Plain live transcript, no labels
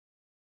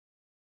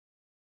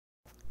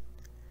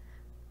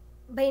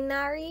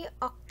Binary,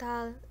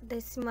 octal,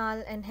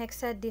 decimal, and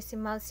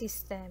hexadecimal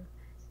system,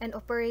 and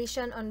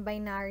operation on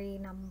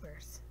binary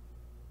numbers.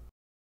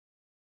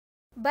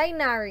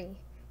 Binary.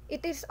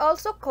 It is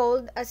also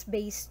called as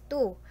base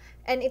 2,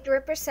 and it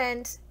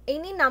represents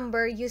any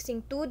number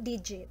using 2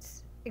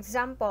 digits.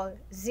 Example,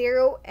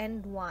 0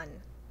 and 1.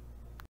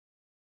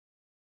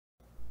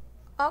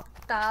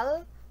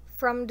 Octal,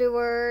 from the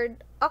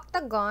word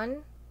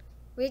octagon,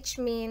 which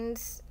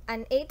means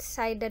an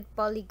 8-sided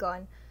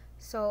polygon.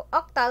 So,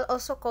 octal,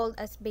 also called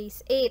as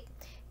base 8.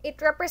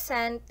 It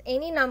represents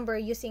any number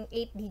using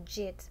 8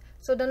 digits.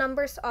 So, the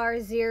numbers are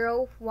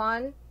 0,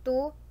 1,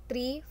 2,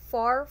 3,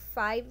 4,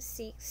 5,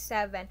 6,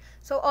 7.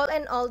 So, all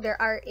in all,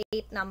 there are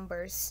 8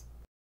 numbers.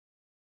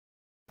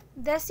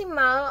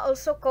 Decimal,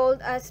 also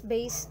called as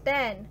base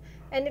 10,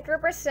 and it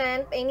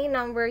represents any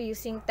number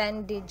using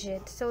 10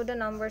 digits. So, the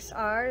numbers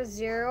are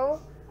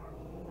 0,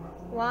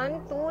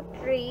 1, 2,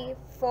 3,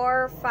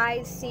 4,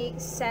 5,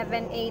 6,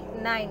 7, 8,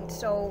 9.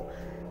 So,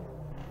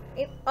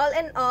 all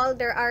in all,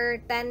 there are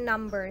 10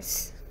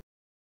 numbers.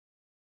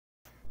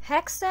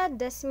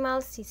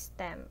 Hexadecimal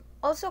system,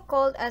 also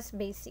called as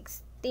base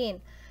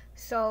 16.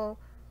 So,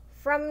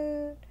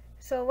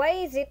 why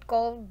is it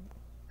called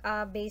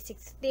base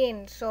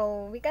 16?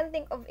 So, we can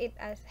think of it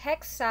as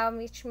hexa,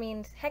 which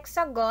means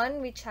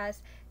hexagon, which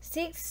has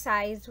 6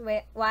 sides,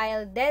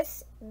 while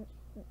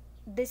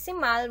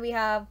decimal, we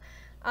have,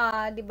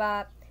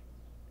 diba,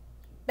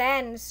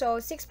 10. So,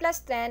 6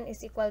 plus 10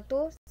 is equal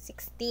to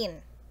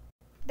 16.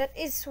 That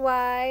is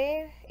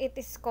why it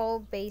is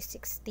called base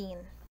 16.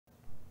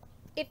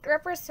 It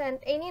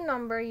represents any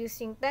number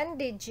using 10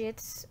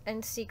 digits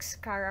and 6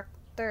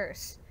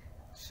 characters.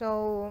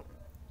 So,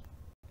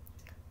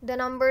 the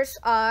numbers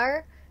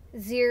are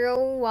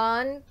 0,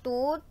 1,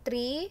 2,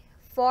 3,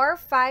 4,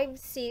 5,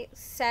 6,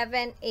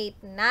 7, 8,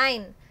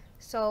 9.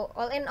 So,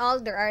 all in all,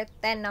 there are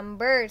 10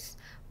 numbers,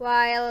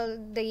 while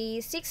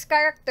the 6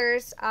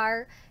 characters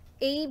are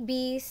A,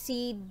 B,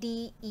 C,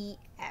 D, E,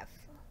 F.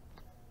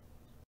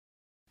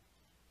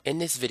 In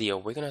this video,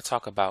 we're going to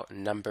talk about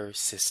number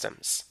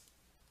systems.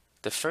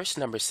 The first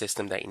number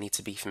system that you need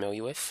to be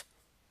familiar with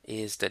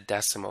is the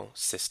decimal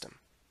system.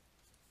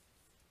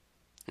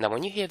 Now,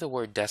 when you hear the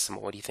word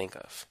decimal, what do you think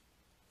of?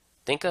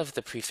 Think of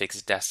the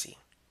prefix deci.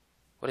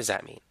 What does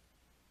that mean?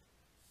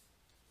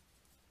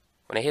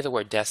 When I hear the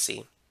word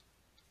deci,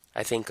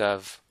 I think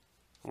of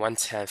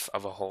 1/10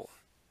 of a whole.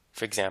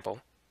 For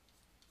example,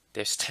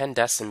 there's 10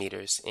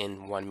 decimeters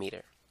in 1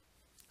 meter.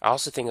 I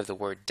also think of the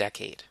word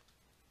decade.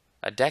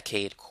 A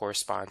decade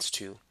corresponds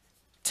to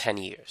 10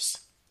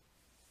 years.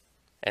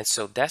 And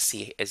so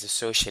deci is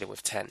associated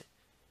with 10.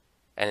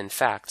 And in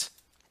fact,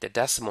 the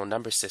decimal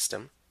number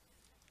system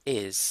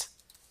is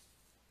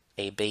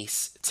a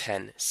base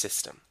 10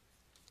 system.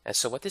 And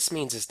so what this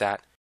means is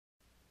that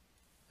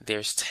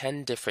there's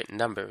 10 different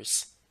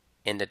numbers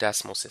in the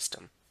decimal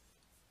system.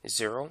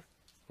 0,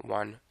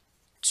 1,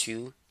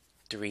 2,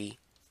 3,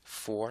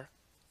 4,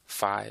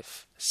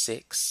 5,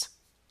 6,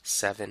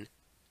 7,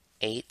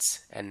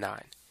 8, and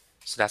 9.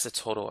 So that's a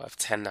total of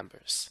 10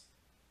 numbers.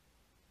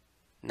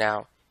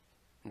 Now,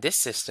 this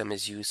system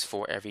is used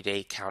for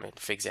everyday counting.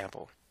 For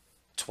example,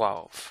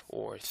 12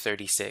 or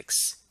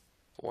 36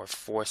 or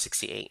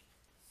 468.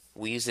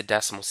 We use the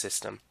decimal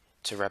system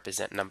to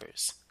represent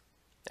numbers,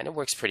 and it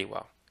works pretty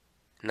well.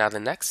 Now, the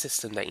next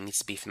system that you need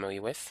to be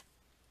familiar with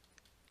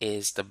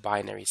is the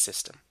binary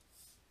system.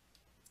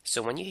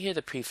 So when you hear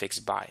the prefix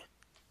bi,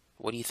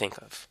 what do you think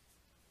of?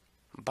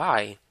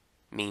 Bi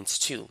means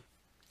 2,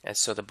 and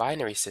so the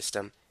binary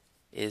system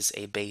is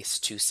a base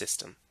 2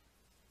 system.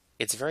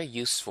 It's very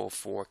useful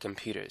for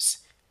computers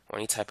or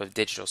any type of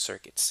digital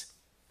circuits.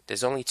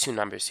 There's only 2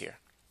 numbers here,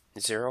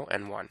 0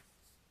 and 1.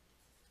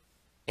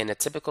 In a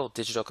typical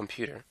digital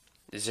computer,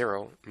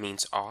 0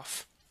 means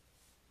off,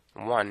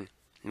 1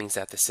 means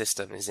that the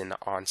system is in the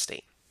on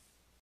state.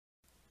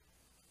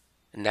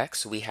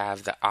 Next, we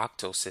have the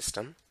octal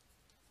system.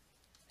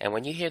 And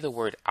when you hear the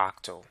word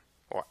octal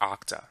or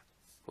octa,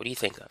 what do you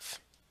think of?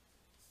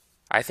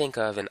 I think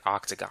of an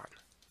octagon.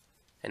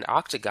 An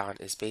octagon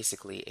is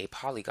basically a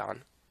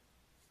polygon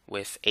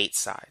with 8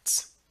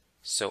 sides.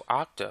 So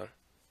octa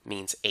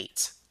means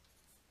 8.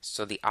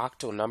 So the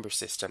octal number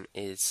system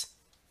is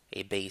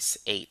a base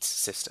 8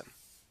 system.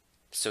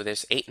 So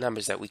there's 8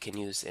 numbers that we can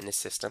use in this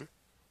system.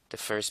 The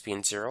first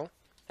being 0,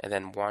 and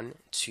then 1,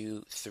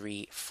 2,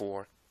 3,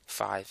 4,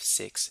 5,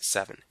 6,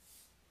 7.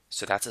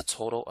 So that's a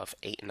total of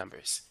 8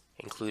 numbers,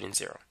 including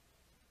 0.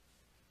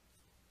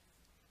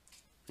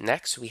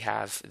 Next, we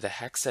have the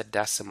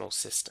hexadecimal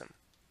system.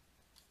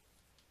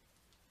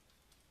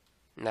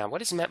 Now,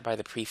 what is meant by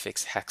the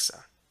prefix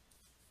hexa?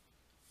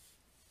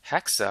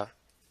 Hexa,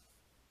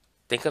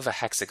 think of a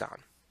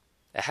hexagon.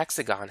 A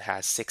hexagon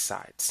has 6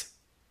 sides,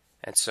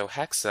 and so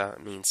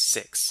hexa means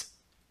 6.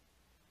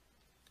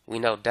 We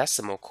know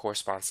decimal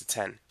corresponds to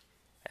 10,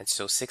 and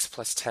so 6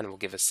 plus 10 will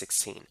give us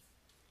 16.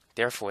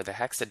 Therefore, the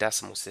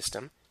hexadecimal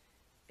system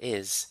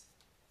is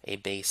a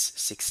base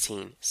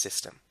 16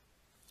 system.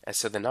 And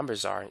so the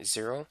numbers are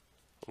 0,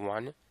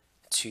 1,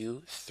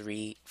 2,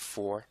 3,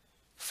 4,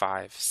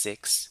 5,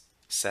 6,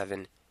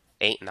 7,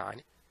 8,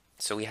 9.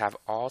 So we have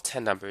all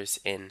 10 numbers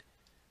in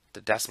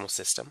the decimal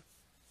system,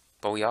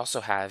 but we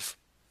also have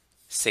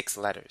 6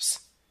 letters.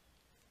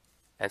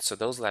 And so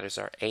those letters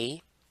are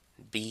A,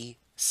 B,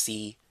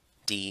 C,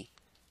 D,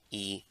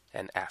 E,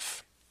 and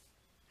F.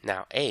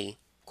 Now A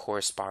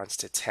corresponds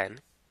to 10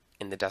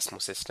 in the decimal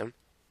system.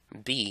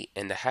 B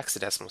in the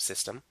hexadecimal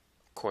system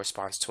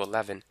corresponds to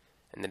 11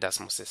 in the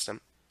decimal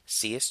system.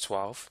 C is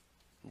 12,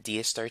 D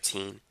is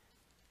 13,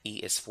 E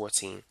is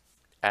 14,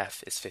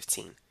 F is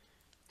 15.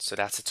 So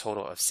that's a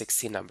total of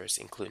 16 numbers,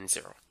 including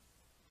 0.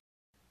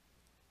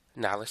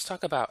 Now let's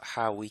talk about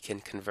how we can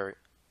convert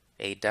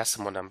a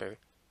decimal number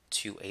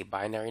to a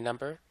binary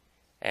number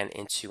and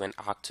into an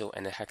octal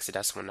and a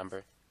hexadecimal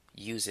number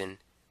using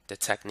the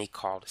technique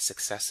called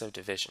successive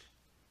division.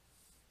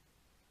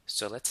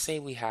 So let's say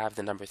we have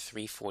the number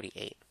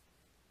 348.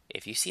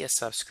 If you see a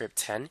subscript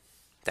 10,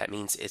 that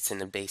means it's in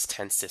the base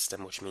 10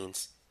 system, which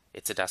means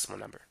it's a decimal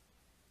number.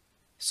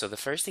 So the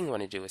first thing you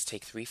want to do is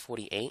take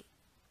 348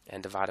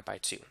 and divide it by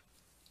 2.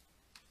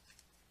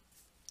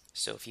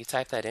 So if you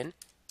type that in,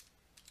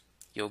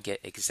 you'll get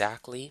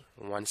exactly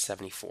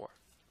 174.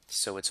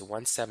 So it's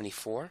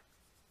 174,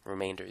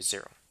 remainder is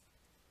 0.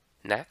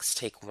 Next,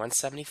 take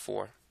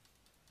 174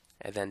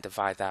 and then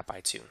divide that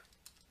by 2.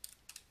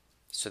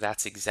 So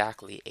that's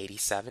exactly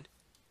 87.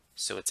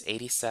 So it's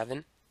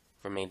 87,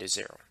 remainder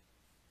 0.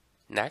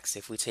 Next,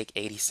 if we take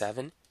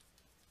 87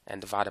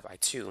 and divide it by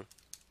 2,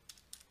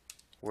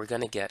 we're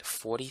going to get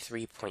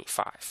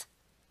 43.5.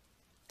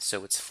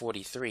 So it's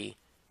 43,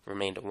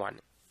 remainder 1.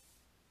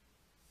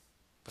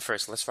 But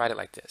first, let's write it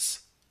like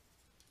this.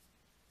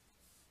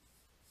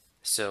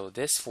 So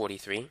this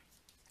 43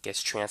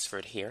 gets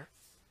transferred here.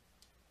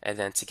 And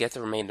then to get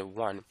the remainder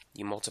 1,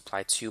 you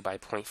multiply 2 by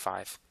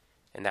 0.5,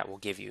 and that will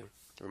give you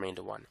the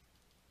remainder 1.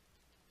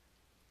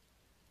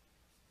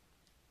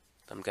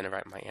 I'm going to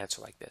write my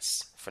answer like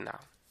this for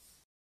now.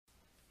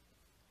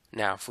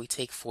 Now, if we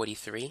take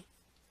 43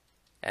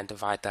 and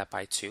divide that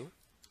by 2,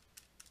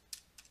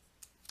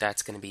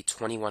 that's going to be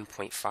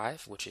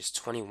 21.5, which is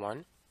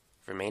 21,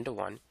 remainder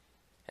 1.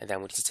 And then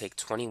we need to take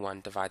 21,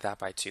 divide that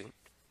by 2.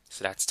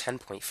 So that's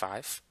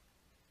 10.5,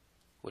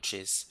 which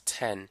is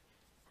 10,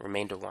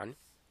 remainder 1.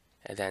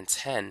 And then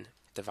 10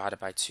 divided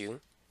by 2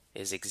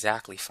 is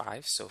exactly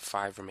 5, so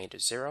 5, remainder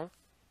 0.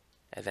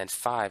 And then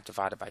 5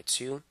 divided by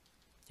 2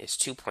 is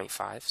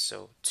 2.5,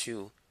 so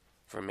 2,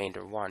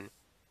 remainder 1.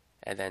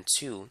 And then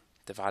 2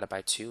 divided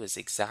by 2 is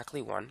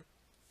exactly 1,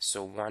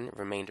 so 1,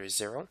 remainder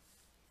 0.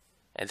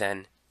 And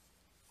then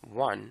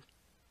 1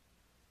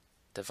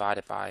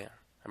 divided by,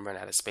 I'm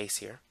running out of space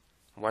here,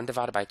 1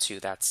 divided by 2,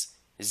 that's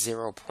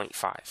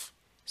 0.5,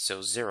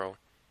 so 0,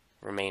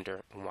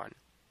 remainder 1.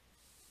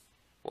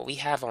 What we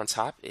have on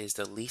top is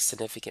the least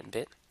significant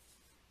bit,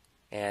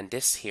 and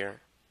this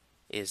here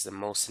is the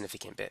most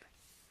significant bit.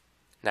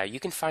 Now you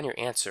can find your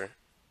answer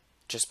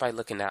just by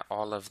looking at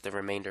all of the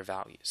remainder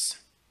values,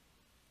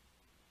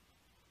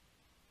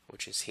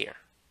 which is here.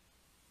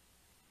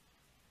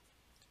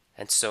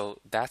 And so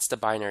that's the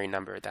binary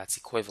number that's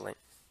equivalent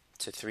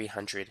to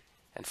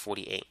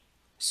 348.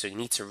 So you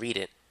need to read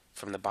it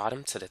from the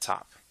bottom to the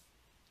top.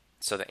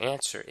 So the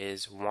answer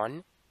is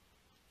 1,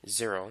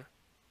 0,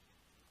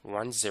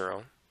 1,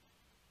 0,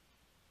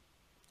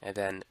 and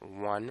then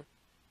 1,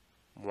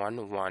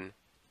 1, 1,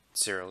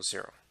 0,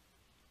 0.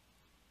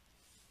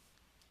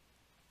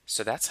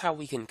 So that's how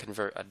we can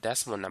convert a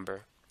decimal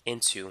number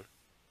into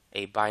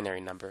a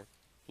binary number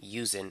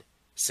using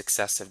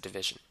successive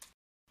division.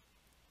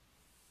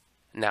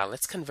 Now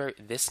let's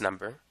convert this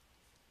number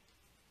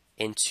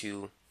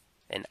into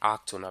an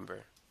octal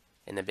number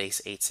in the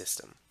base 8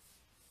 system.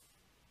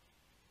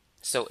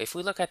 So if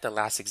we look at the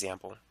last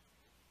example,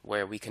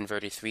 where we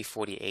converted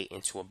 348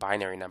 into a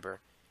binary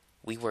number,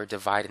 we were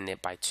dividing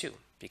it by 2,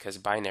 because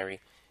binary,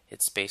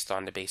 it's based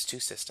on the base 2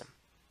 system.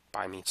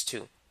 Bi means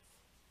 2.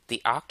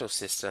 The octal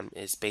system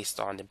is based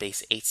on the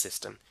base 8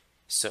 system,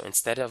 so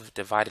instead of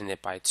dividing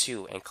it by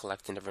 2 and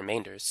collecting the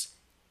remainders,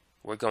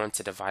 we're going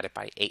to divide it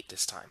by 8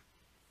 this time.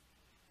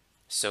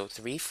 So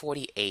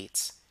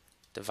 348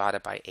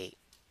 divided by 8.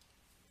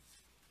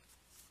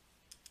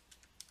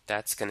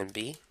 That's going to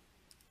be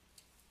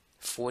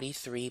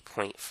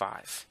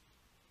 43.5.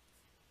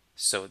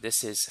 So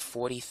this is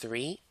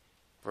 43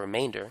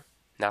 remainder.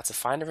 Now to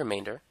find the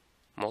remainder,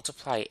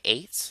 multiply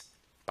 8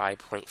 by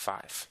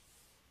 0.5.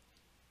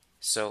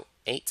 So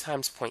 8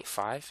 times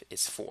 0.5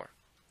 is 4.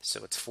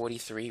 So it's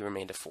 43,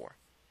 remainder 4.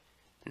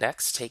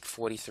 Next, take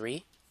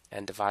 43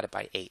 and divide it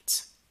by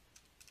 8.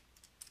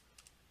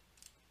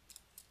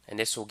 And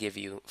this will give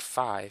you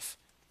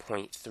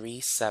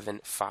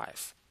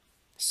 5.375.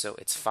 So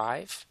it's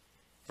 5,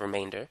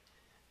 remainder,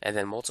 and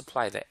then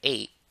multiply the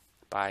 8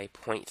 by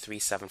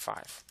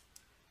 0.375.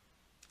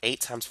 8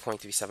 times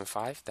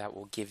 0.375, that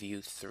will give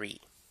you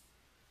 3.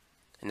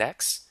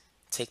 Next,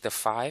 take the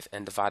 5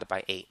 and divide it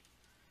by 8.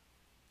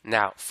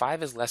 Now,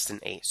 5 is less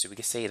than 8, so we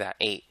can say that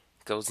 8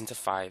 goes into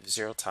 5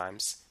 0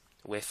 times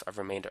with a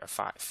remainder of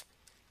 5.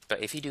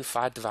 But if you do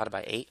 5 divided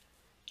by 8,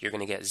 you're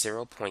going to get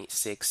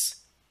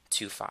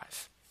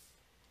 0.625.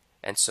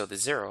 And so the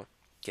 0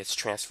 gets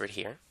transferred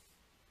here.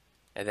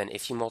 And then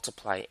if you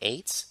multiply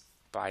 8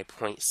 by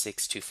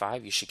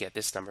 0.625, you should get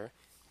this number,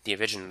 the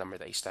original number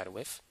that you started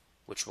with,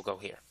 which will go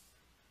here.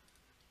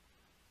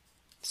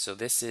 So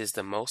this is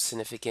the most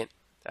significant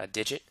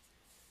digit,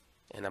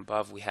 and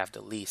above we have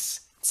the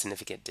least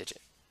significant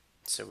digit.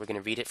 So we're going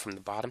to read it from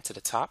the bottom to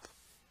the top.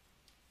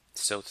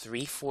 So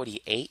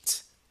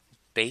 348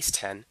 base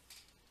 10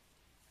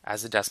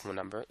 as a decimal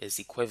number is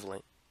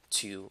equivalent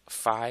to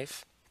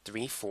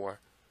 534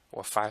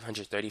 or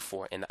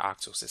 534 in the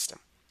octal system.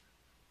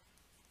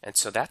 And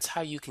so that's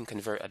how you can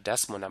convert a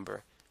decimal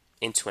number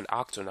into an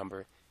octal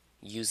number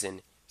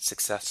using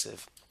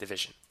successive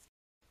division.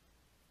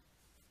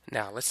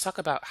 Now let's talk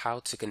about how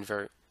to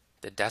convert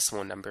the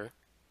decimal number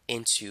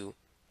into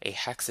a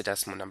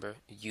hexadecimal number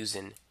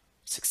using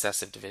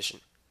successive division.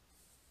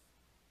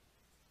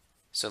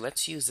 So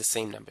let's use the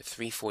same number,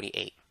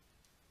 348.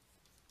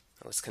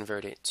 Let's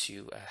convert it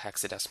to a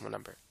hexadecimal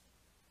number.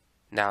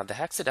 Now the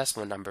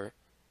hexadecimal number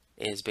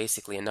is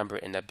basically a number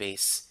in the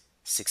base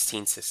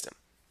 16 system.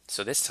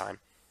 So this time,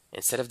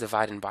 instead of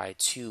dividing by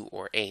 2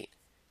 or 8,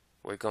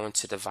 we're going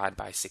to divide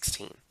by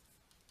 16.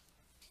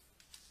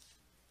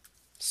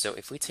 So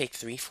if we take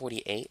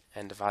 348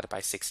 and divide it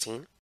by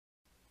 16,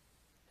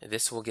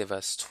 this will give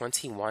us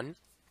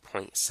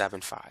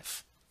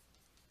 21.75.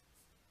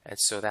 And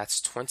so that's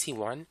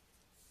 21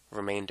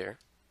 remainder.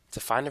 To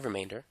find the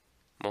remainder,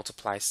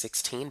 multiply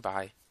 16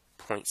 by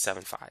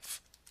 0.75.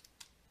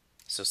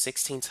 So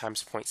 16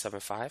 times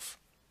 0.75,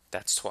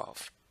 that's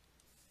 12.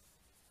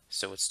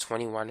 So it's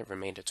 21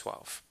 remainder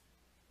 12.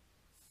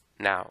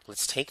 Now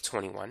let's take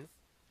 21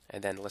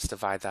 and then let's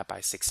divide that by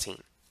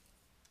 16.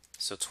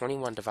 So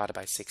 21 divided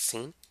by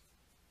 16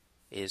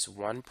 is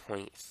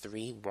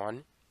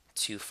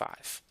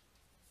 1.3125.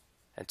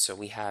 And so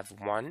we have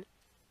 1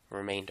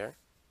 remainder.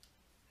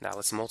 Now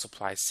let's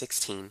multiply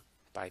 16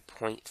 by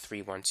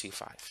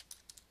 0.3125.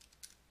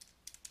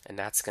 And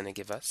that's going to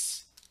give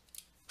us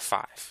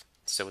 5.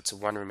 So it's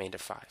 1 remainder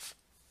 5.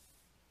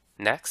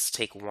 Next,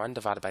 take 1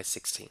 divided by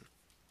 16.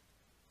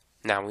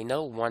 Now we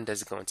know 1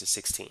 doesn't go into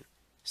 16.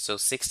 So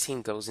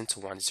 16 goes into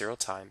 1 0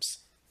 times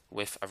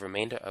with a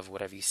remainder of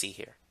whatever you see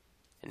here.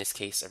 In this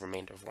case, a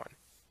remainder of 1.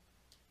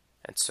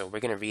 And so we're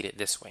going to read it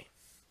this way.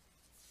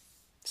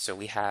 So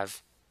we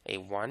have a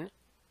 1,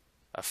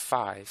 a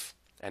 5,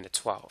 and a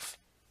 12.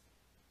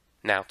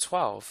 Now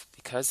 12,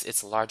 because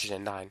it's larger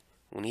than 9,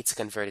 we need to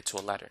convert it to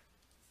a letter.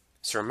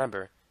 So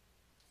remember,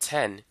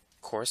 10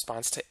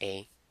 corresponds to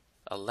A,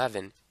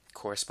 11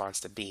 corresponds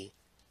to B,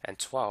 and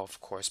 12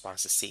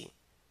 corresponds to C.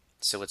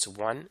 So it's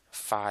 1,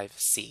 5,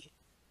 C.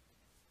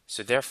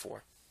 So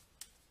therefore,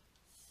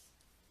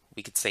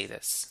 we could say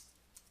this.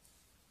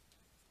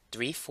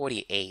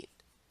 348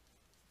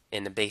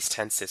 in the base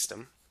 10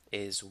 system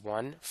is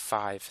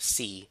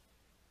 15C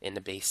in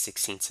the base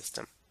 16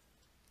 system.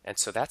 And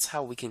so that's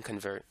how we can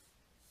convert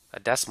a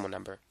decimal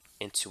number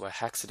into a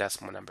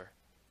hexadecimal number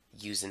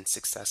using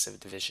successive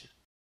division.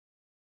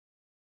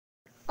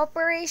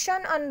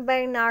 Operation on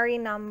binary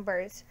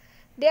numbers.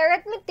 The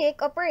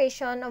arithmetic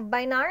operation of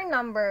binary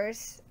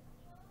numbers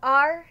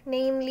are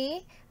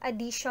namely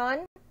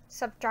addition,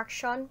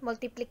 subtraction,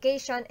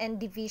 multiplication, and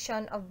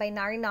division of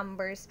binary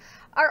numbers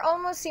are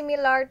almost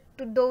similar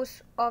to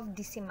those of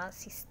decimal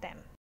system.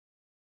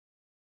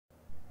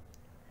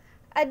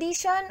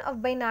 Addition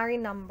of binary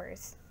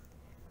numbers.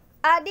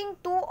 Adding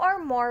 2 or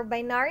more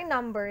binary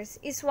numbers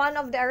is one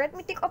of the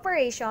arithmetic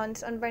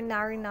operations on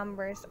binary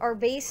numbers or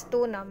base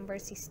 2 number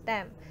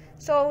system.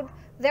 So,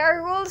 there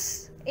are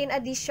rules in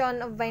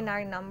addition of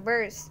binary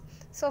numbers.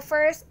 So,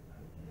 first,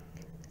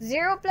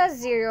 0 plus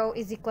 0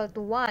 is equal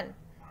to 1.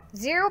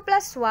 0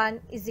 plus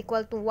 1 is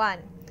equal to 1.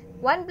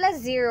 1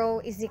 plus 0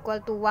 is equal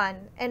to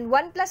 1. And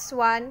 1 plus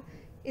 1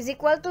 is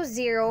equal to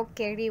 0,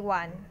 carry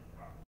 1.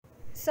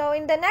 So,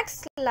 in the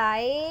next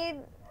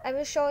slide, I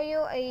will show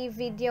you a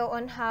video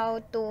on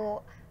how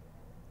to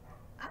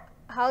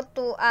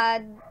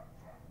add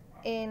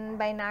in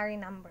binary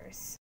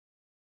numbers.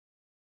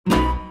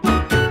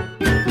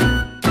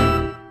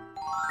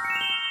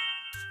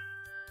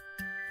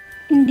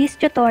 In this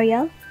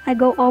tutorial, I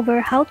go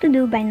over how to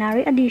do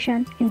binary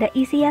addition in the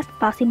easiest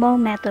possible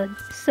method.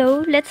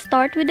 So, let's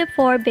start with the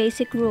 4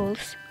 basic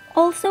rules.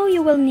 Also,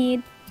 you will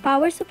need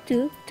powers of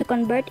 2 to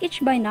convert each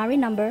binary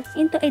number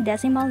into a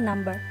decimal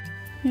number.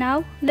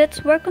 Now,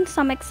 let's work on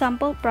some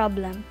example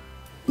problem.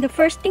 The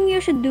first thing you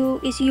should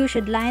do is you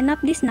should line up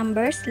these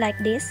numbers like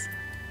this,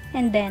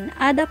 and then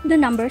add up the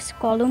numbers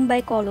column by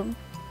column,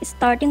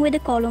 starting with the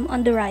column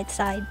on the right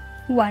side.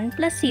 1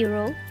 plus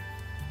 0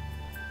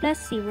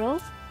 plus 0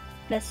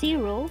 plus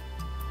 0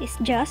 is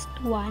just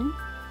 1.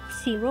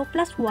 0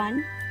 plus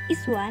 1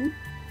 is 1.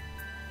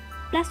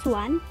 Plus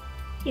 1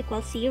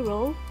 equals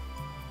 0,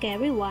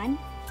 carry 1.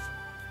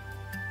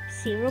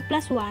 0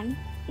 plus 1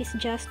 is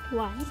just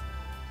 1.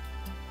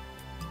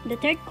 The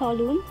third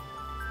column,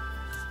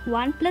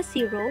 1 plus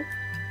 0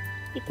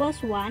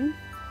 equals 1,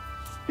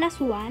 plus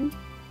 1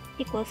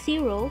 equals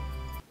 0,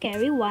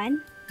 carry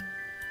 1.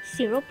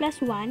 0 plus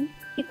 1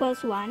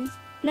 equals 1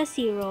 plus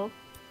 0,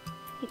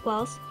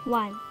 equals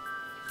 1.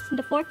 In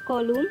the fourth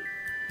column,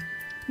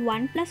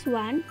 1 plus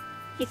 1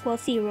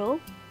 equals 0,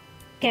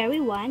 carry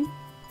 1,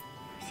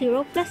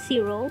 0 plus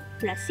 0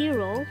 plus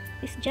 0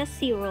 is just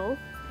 0,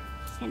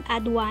 and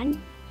add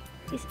 1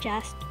 is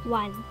just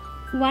 1.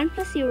 1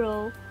 plus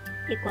 0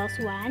 equals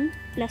 1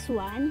 plus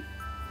 1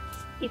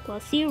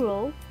 equals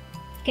 0,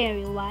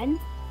 carry 1,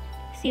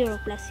 0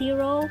 plus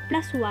 0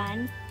 plus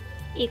 1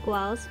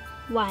 equals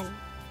 1.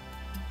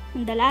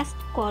 In the last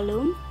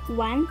column,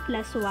 1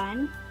 plus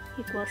 1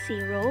 equals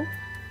 0,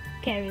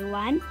 carry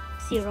 1,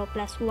 0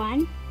 plus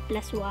 1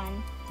 plus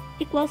 1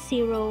 equals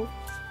 0,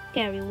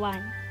 carry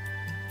 1.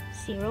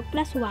 0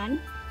 plus 1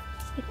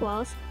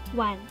 equals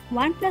 1.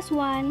 1 plus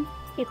 1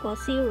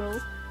 equals 0,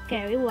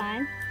 carry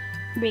 1,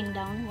 bring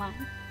down 1.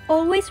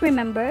 Always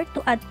remember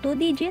to add 2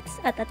 digits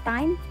at a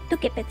time to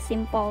keep it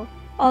simple.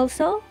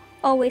 Also,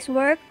 always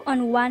work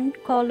on one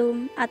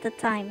column at a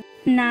time.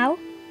 Now,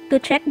 to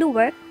check the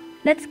work,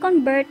 let's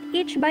convert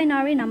each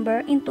binary number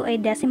into a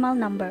decimal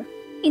number.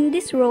 In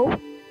this row,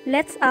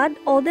 let's add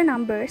all the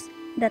numbers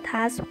that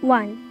has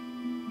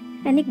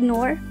 1 and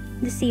ignore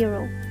the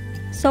 0.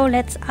 So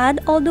let's add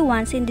all the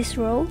ones in this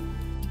row.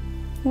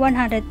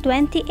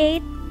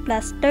 128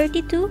 plus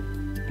 32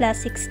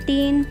 plus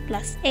 16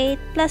 plus 8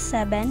 plus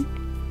 7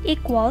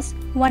 equals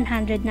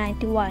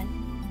 191.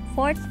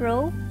 Fourth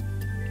row,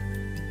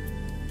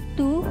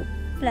 2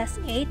 plus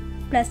 8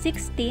 plus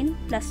 16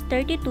 plus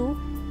 32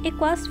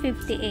 equals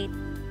 58.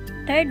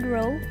 Third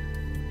row,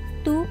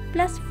 2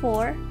 plus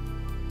 4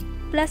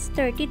 plus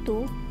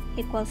 32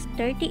 equals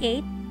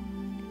 38.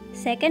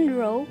 Second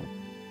row,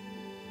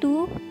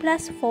 2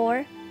 plus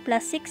 4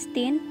 plus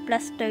 16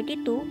 plus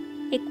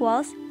 32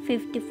 equals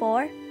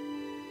 54.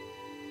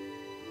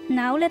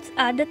 Now let's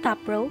add the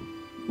top row.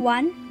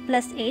 1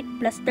 plus 8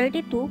 plus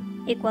 32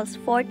 equals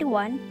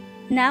 41.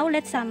 Now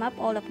let's sum up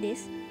all of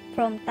this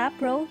from top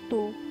row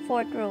to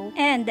fourth row.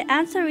 And the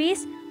answer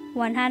is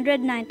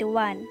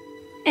 191.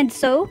 And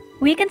so,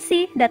 we can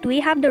see that we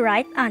have the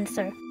right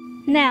answer.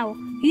 Now,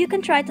 you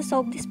can try to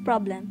solve this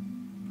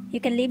problem. You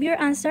can leave your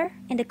answer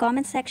in the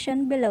comment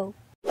section below.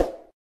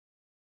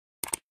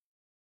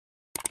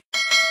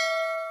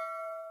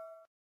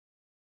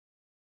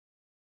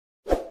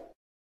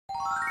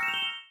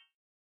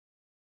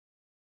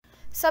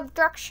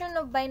 Subtraction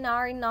of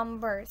binary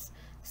numbers.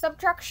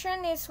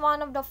 Subtraction is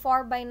one of the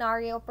 4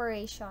 binary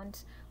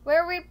operations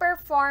where we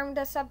perform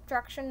the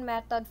subtraction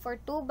method for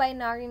 2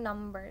 binary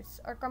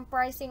numbers or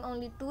comprising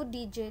only 2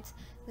 digits,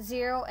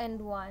 0 and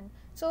 1.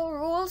 So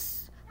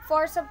rules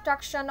for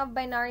subtraction of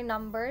binary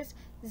numbers: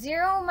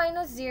 0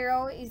 minus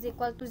 0 is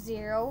equal to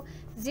 0,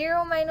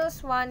 0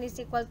 minus 1 is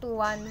equal to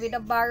 1 with a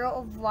borrow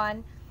of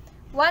 1,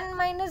 1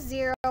 minus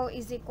 0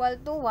 is equal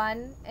to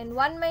 1, and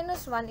 1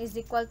 minus 1 is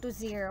equal to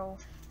 0.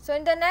 So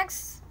in the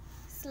next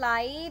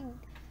slide,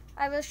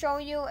 I will show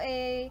you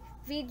a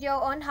video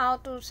on how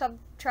to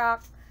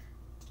subtract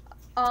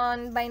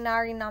on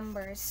binary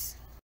numbers.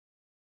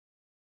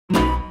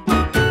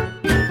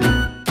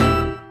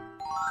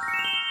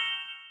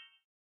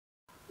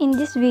 In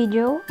this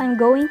video, I'm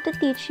going to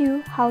teach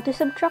you how to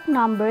subtract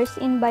numbers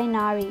in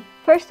binary.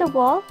 First of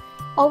all,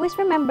 always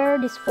remember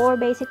these 4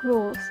 basic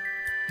rules.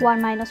 1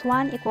 minus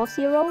 1 equals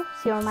 0,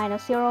 0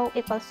 minus 0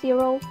 equals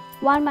 0,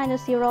 1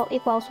 minus 0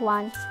 equals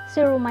 1,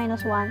 0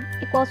 minus 1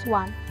 equals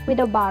 1 with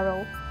a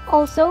borrow.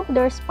 Also,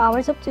 there's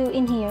powers of 2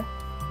 in here.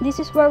 This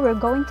is where we're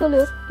going to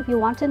look if you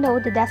want to know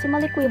the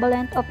decimal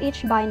equivalent of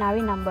each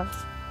binary number.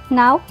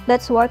 Now,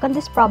 let's work on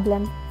this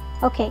problem.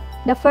 Okay,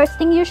 the first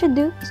thing you should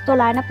do is to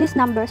line up these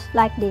numbers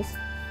like this,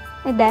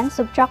 and then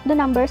subtract the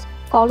numbers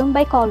column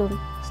by column,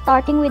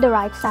 starting with the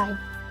right side.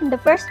 In the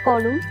first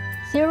column,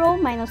 0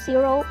 minus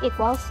 0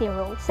 equals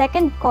 0.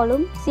 Second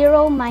column,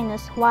 0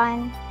 minus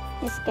 1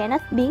 is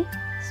cannot be,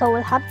 so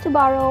we'll have to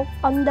borrow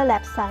on the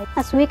left side.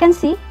 As we can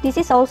see, this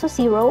is also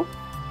 0,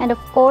 and of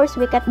course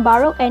we can't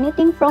borrow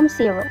anything from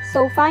 0.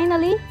 So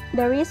finally,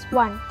 there is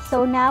 1,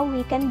 so now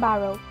we can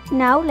borrow.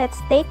 Now let's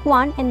take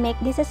 1 and make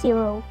this a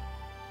 0.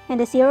 And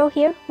the 0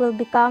 here will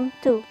become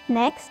 2.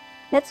 Next,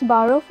 let's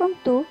borrow from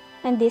 2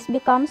 and this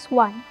becomes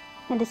 1.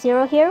 And the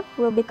 0 here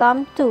will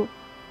become 2.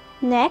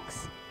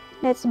 Next,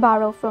 let's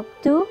borrow from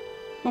 2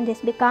 and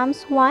this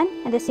becomes 1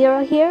 and the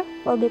 0 here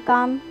will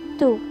become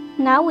 2.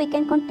 Now we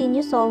can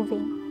continue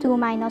solving. 2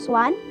 minus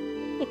 1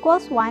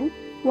 equals 1.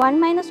 1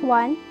 minus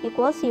 1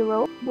 equals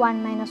 0.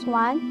 1 minus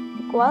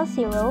 1 equals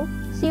 0.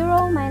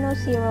 0 minus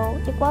 0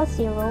 equals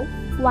 0.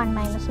 1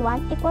 minus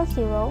 1 equals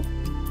 0.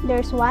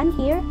 There's 1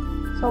 here,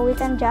 so we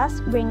can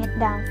just bring it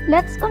down.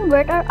 Let's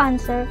convert our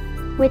answer,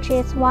 which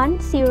is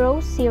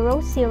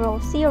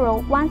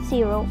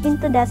 1000010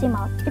 into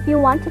decimal. If you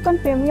want to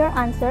confirm your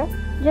answer,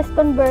 just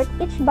convert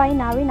each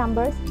binary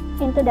numbers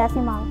into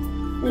decimal.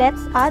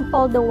 Let's add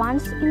all the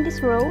ones in this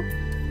row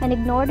and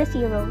ignore the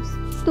zeros.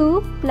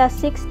 2 plus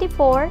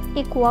 64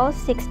 equals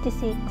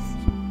 66.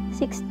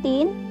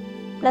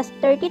 16 plus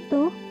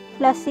 32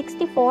 plus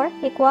 64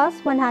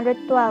 equals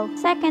 112.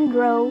 Second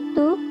row,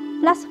 2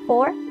 plus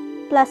 4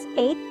 plus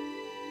 8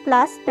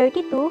 plus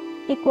 32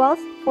 equals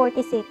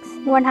 46.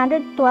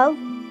 112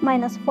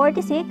 minus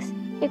 46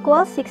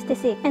 equals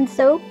 66. And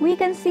so, we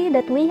can see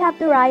that we have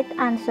the right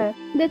answer.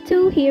 The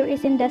 2 here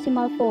is in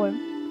decimal form,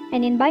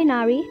 and in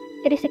binary,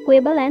 it is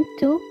equivalent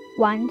to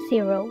 10.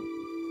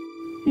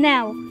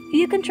 Now,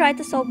 you can try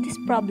to solve this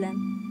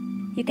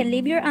problem. You can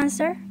leave your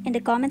answer in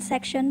the comment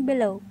section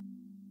below.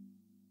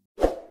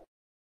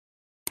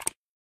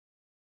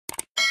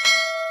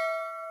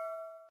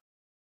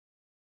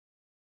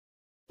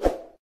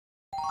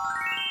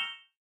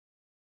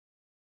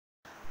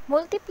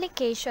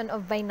 Multiplication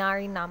of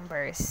binary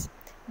numbers.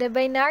 The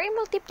binary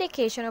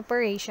multiplication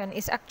operation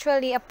is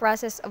actually a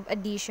process of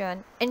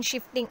addition and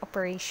shifting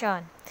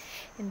operation.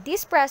 And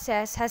this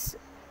process has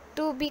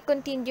to be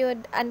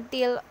continued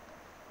until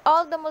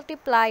all the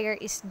multiplier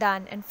is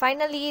done and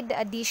finally the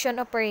addition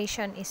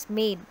operation is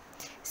made.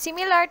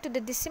 Similar to the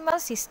decimal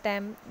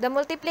system, the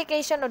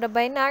multiplication of the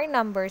binary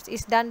numbers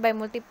is done by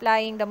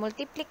multiplying the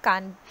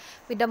multiplicand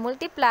with the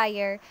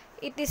multiplier.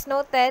 It is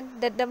noted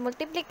that the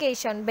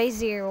multiplication by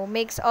 0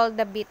 makes all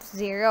the bits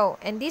 0,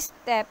 and this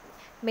step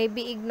may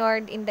be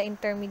ignored in the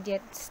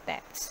intermediate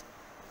steps.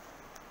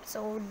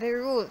 So, the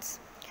rules.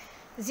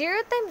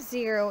 0 times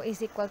 0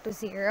 is equal to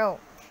 0.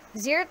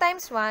 0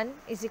 times 1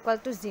 is equal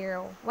to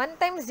 0. 1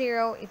 times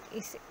 0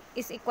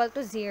 is equal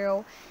to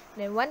 0.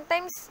 Then 1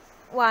 times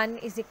 1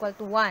 is equal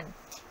to 1.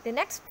 The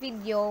next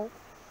video,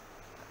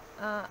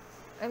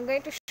 I'm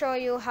going to show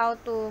you how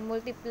to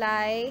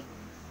multiply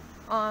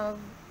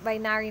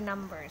binary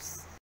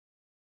numbers.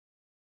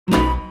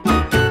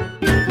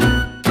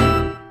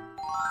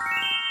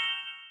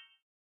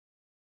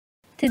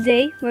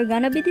 Today, we're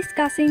gonna be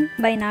discussing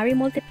binary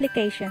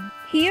multiplication.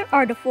 Here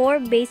are the 4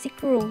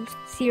 basic rules.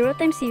 0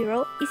 times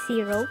 0 is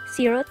 0,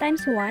 0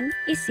 times 1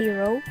 is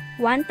 0,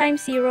 1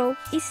 times 0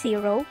 is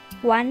 0,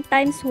 1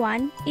 times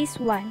 1 is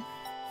 1.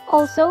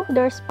 Also,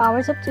 there's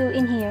powers of 2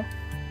 in here.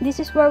 This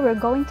is where we're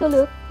going to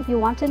look if you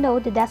want to know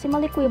the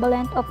decimal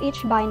equivalent of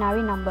each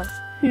binary number.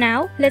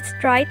 Now, let's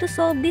try to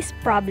solve this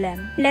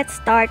problem. Let's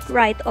start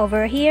right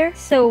over here.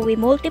 So, we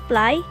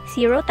multiply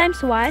 0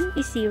 times 1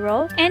 is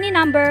 0. Any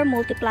number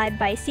multiplied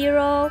by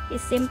 0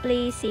 is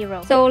simply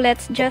 0. So,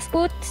 let's just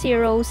put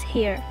zeros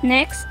here.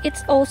 Next,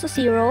 it's also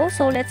 0.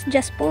 So, let's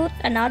just put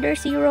another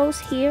zeros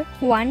here.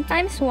 1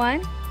 times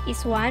 1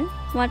 is 1.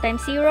 1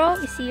 times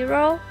 0 is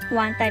 0.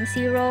 1 times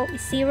 0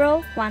 is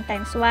 0. 1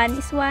 times 1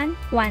 is 1.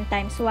 1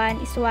 times 1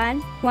 is 1.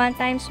 1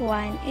 times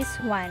 1 is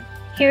 1.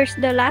 Here's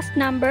the last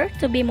number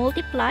to be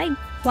multiplied.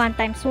 1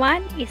 times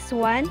 1 is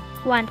 1.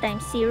 1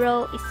 times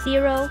 0 is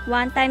 0.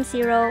 1 times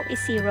 0 is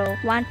 0.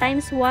 1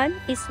 times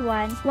 1 is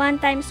 1. 1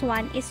 times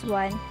 1 is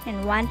 1.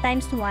 And 1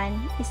 times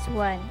 1 is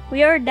 1.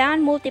 We are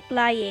done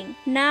multiplying.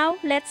 Now,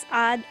 let's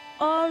add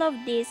all of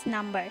these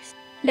numbers.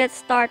 Let's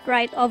start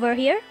right over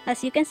here.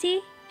 As you can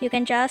see, you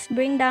can just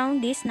bring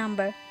down this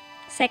number.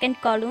 Second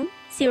column,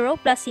 0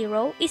 plus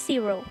 0 is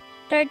 0.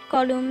 Third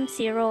column,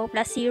 0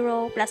 plus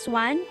 0 plus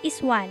 1 is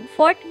 1.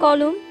 Fourth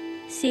column,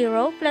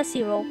 0 plus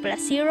 0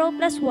 plus 0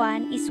 plus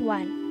 1 is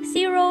 1.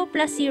 0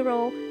 plus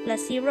 0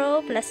 plus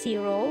 0 plus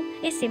 0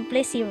 is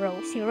simply 0.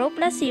 0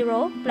 plus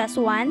 0 plus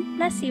 1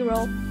 plus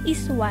 0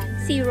 is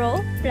 1.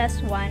 0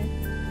 plus 1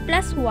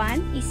 plus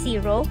 1 is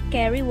 0,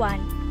 carry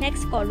 1.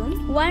 Next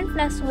column, 1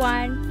 plus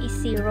 1 is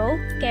 0,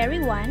 carry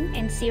 1,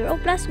 and 0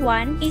 plus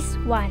 1 is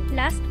 1.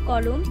 Last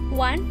column,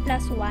 1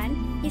 plus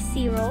 1 is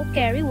 0,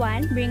 carry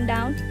 1, bring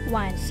down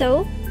 1.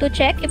 So, to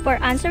check if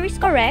our answer is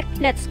correct,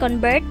 let's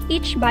convert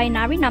each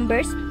binary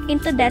numbers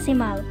into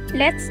decimal.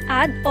 Let's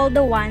add all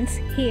the ones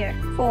here.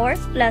 4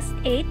 plus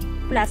 8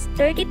 plus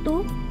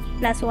 32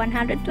 plus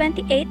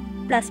 128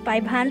 plus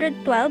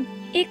 512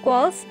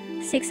 equals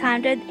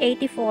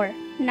 684.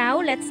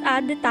 Now, let's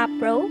add the top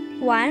row.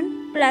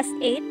 1 plus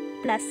 8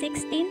 plus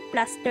 16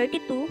 plus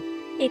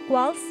 32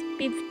 equals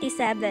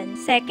 57.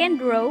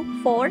 Second row,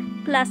 4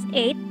 plus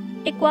 8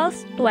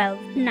 equals 12.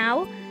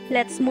 Now,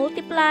 let's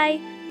multiply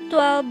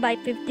 12 by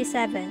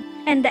 57.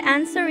 And the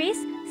answer is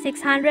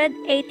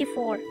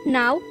 684.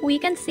 Now, we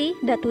can see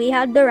that we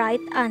have the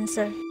right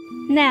answer.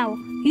 Now,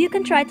 you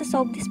can try to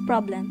solve this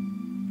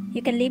problem.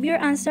 You can leave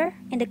your answer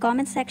in the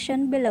comment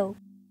section below.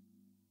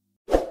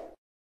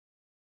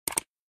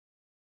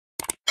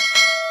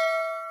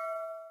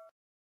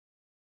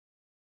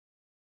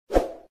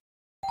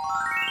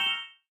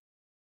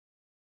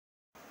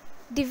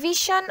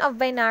 Division of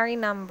binary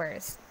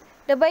numbers.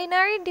 The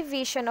binary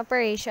division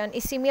operation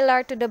is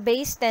similar to the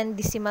base 10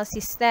 decimal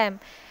system,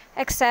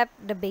 except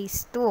the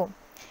base 2.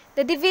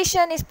 The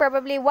division is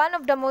probably one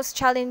of the most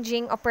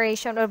challenging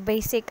operation or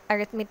basic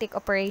arithmetic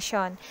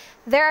operation.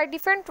 There are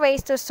different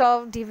ways to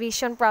solve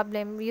division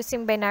problem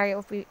using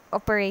binary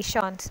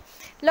operations.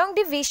 Long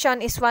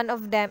division is one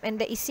of them and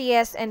the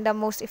easiest and the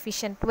most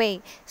efficient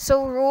way.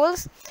 So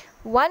rules: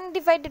 1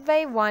 divided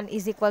by 1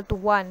 is equal to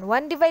 1.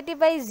 1 divided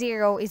by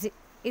 0 is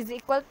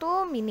equal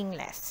to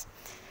meaningless.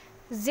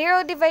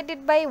 0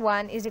 divided by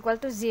 1 is equal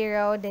to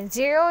 0. Then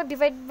 0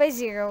 divided by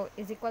 0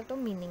 is equal to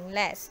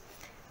meaningless.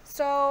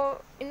 So,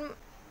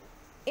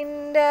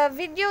 in the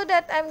video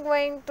that I'm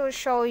going to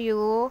show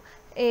you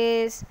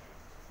is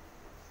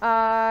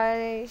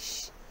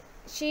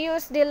She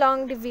used the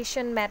long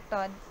division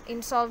method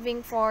in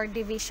solving for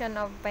division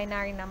of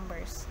binary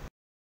numbers.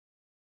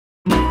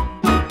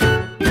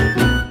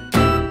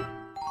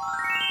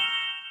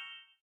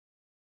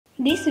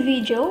 This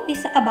video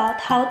is about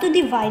how to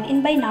divide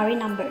in binary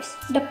numbers.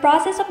 The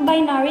process of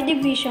binary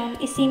division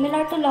is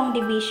similar to long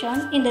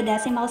division in the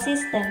decimal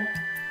system.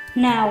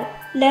 Now,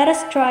 let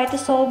us try to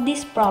solve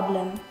this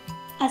problem.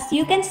 As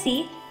you can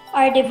see,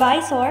 our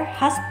divisor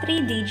has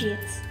 3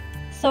 digits.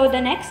 So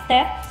the next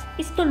step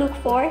is to look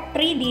for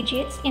 3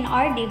 digits in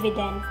our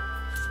dividend.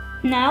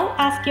 Now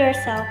ask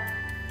yourself,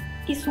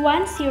 is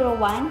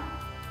 101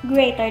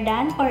 greater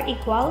than or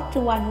equal to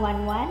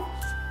 111?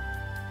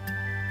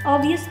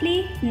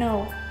 Obviously,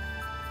 no.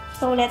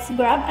 So let's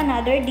grab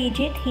another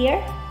digit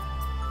here.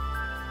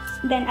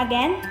 Then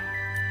again,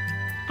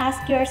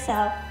 ask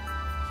yourself,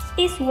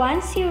 is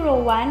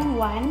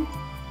 1011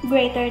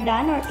 greater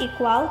than or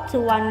equal to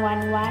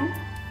 111?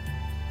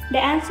 The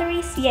answer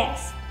is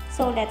yes.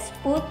 So let's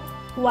put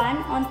 1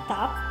 on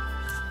top.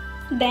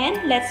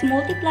 Then let's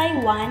multiply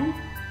 1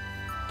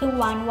 to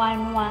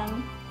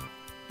 111.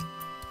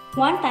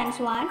 1 times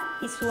 1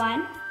 is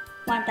 1.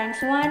 1 times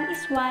 1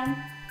 is 1.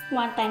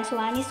 1 times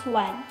 1 is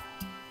 1.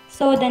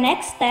 So the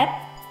next step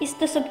is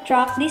to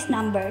subtract these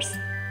numbers.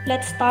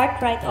 Let's start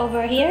right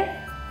over here.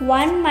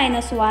 1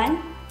 minus 1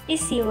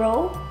 is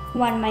 0.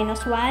 1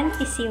 minus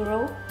 1 is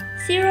 0.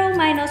 0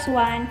 minus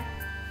 1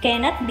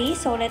 cannot be,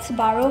 so let's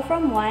borrow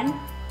from 1.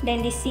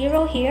 Then the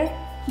 0 here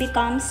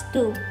becomes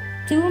 2.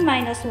 2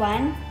 minus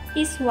 1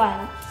 is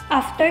 1.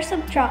 After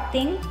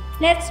subtracting,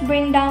 let's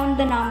bring down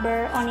the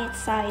number on its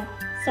side.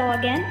 So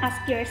again,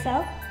 ask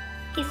yourself,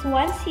 is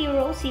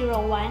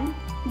 1001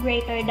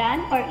 greater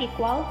than or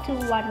equal to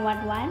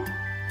 111?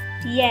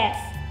 Yes.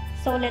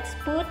 So let's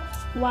put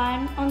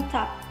 1 on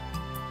top.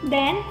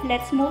 Then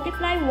let's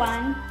multiply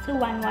 1 to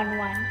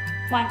 111.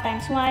 1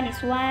 times 1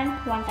 is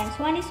 1. 1 times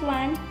 1 is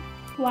 1.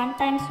 1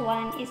 times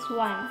 1 is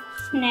 1.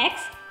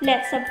 Next,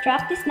 let's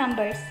subtract these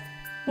numbers.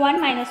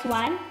 1 minus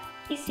 1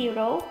 is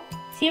 0.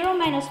 0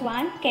 minus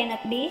 1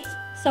 cannot be.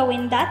 So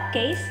in that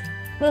case,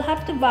 we'll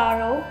have to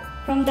borrow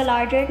from the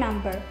larger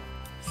number.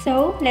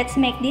 So let's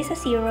make this a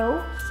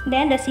 0.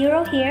 Then the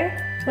 0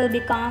 here will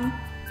become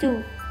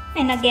 2.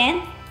 And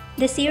again,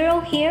 the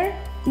 0 here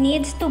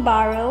needs to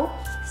borrow.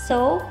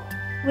 So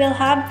we'll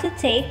have to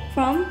take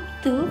from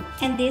 2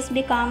 and this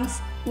becomes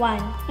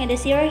 1. And the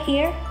 0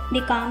 here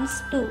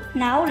becomes 2.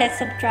 Now let's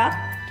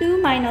subtract.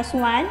 2 minus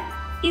 1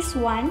 is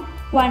 1.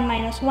 1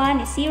 minus 1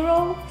 is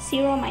 0.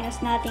 0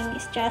 minus nothing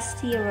is just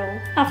 0.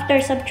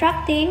 After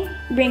subtracting,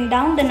 bring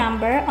down the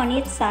number on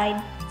its side.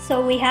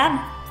 So we have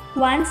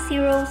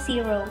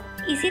 100.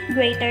 Is it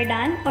greater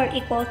than or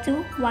equal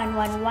to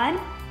 111?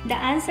 The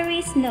answer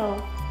is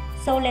no.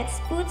 So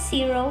let's put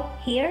 0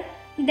 here.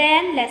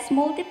 Then let's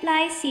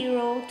multiply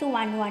 0 to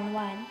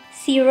 111.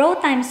 0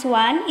 times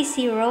 1 is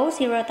 0.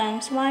 0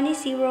 times 1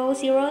 is 0.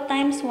 0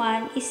 times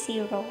 1 is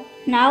 0.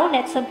 Now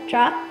let's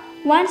subtract.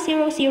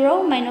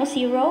 100 minus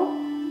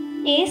 0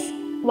 is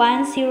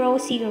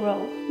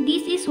 100.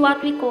 This is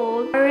what we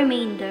call a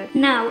remainder.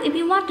 Now, if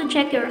you want to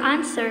check your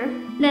answer,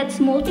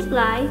 let's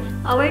multiply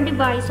our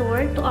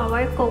divisor to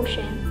our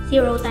quotient.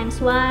 0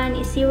 times 1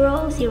 is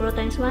 0, 0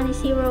 times 1 is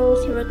 0,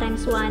 0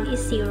 times 1 is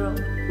 0.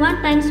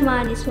 1 times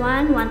 1 is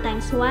 1, 1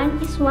 times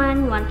 1 is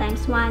 1, 1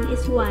 times 1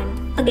 is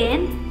 1.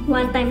 Again,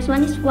 1 times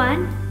 1 is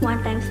 1,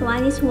 1 times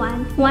 1 is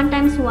 1, 1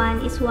 times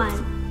 1 is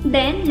 1.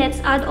 Then, let's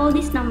add all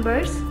these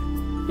numbers.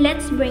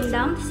 Let's bring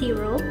down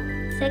 0.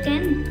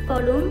 Second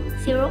column,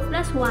 0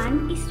 plus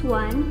 1 is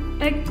 1.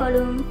 Third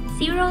column,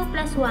 0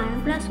 plus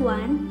 1 plus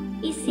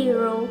 1 is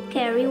 0,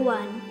 carry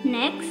 1.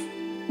 Next,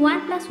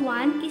 1 plus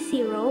 1 is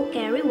 0,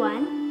 carry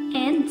 1.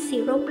 And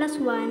 0 plus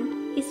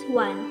 1 is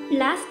 1.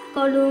 Last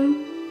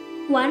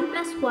column, 1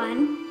 plus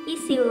 1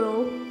 is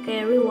 0,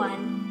 carry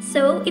 1.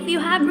 So, if you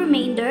have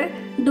remainder,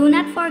 do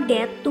not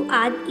forget to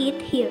add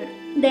it here.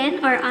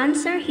 Then, our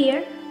answer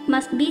here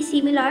must be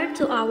similar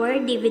to our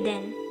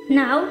dividend.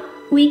 Now,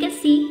 we can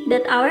see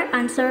that our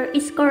answer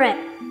is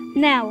correct.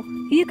 Now,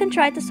 you can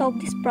try to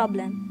solve this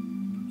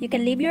problem. You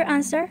can leave your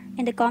answer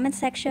in the comment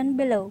section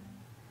below.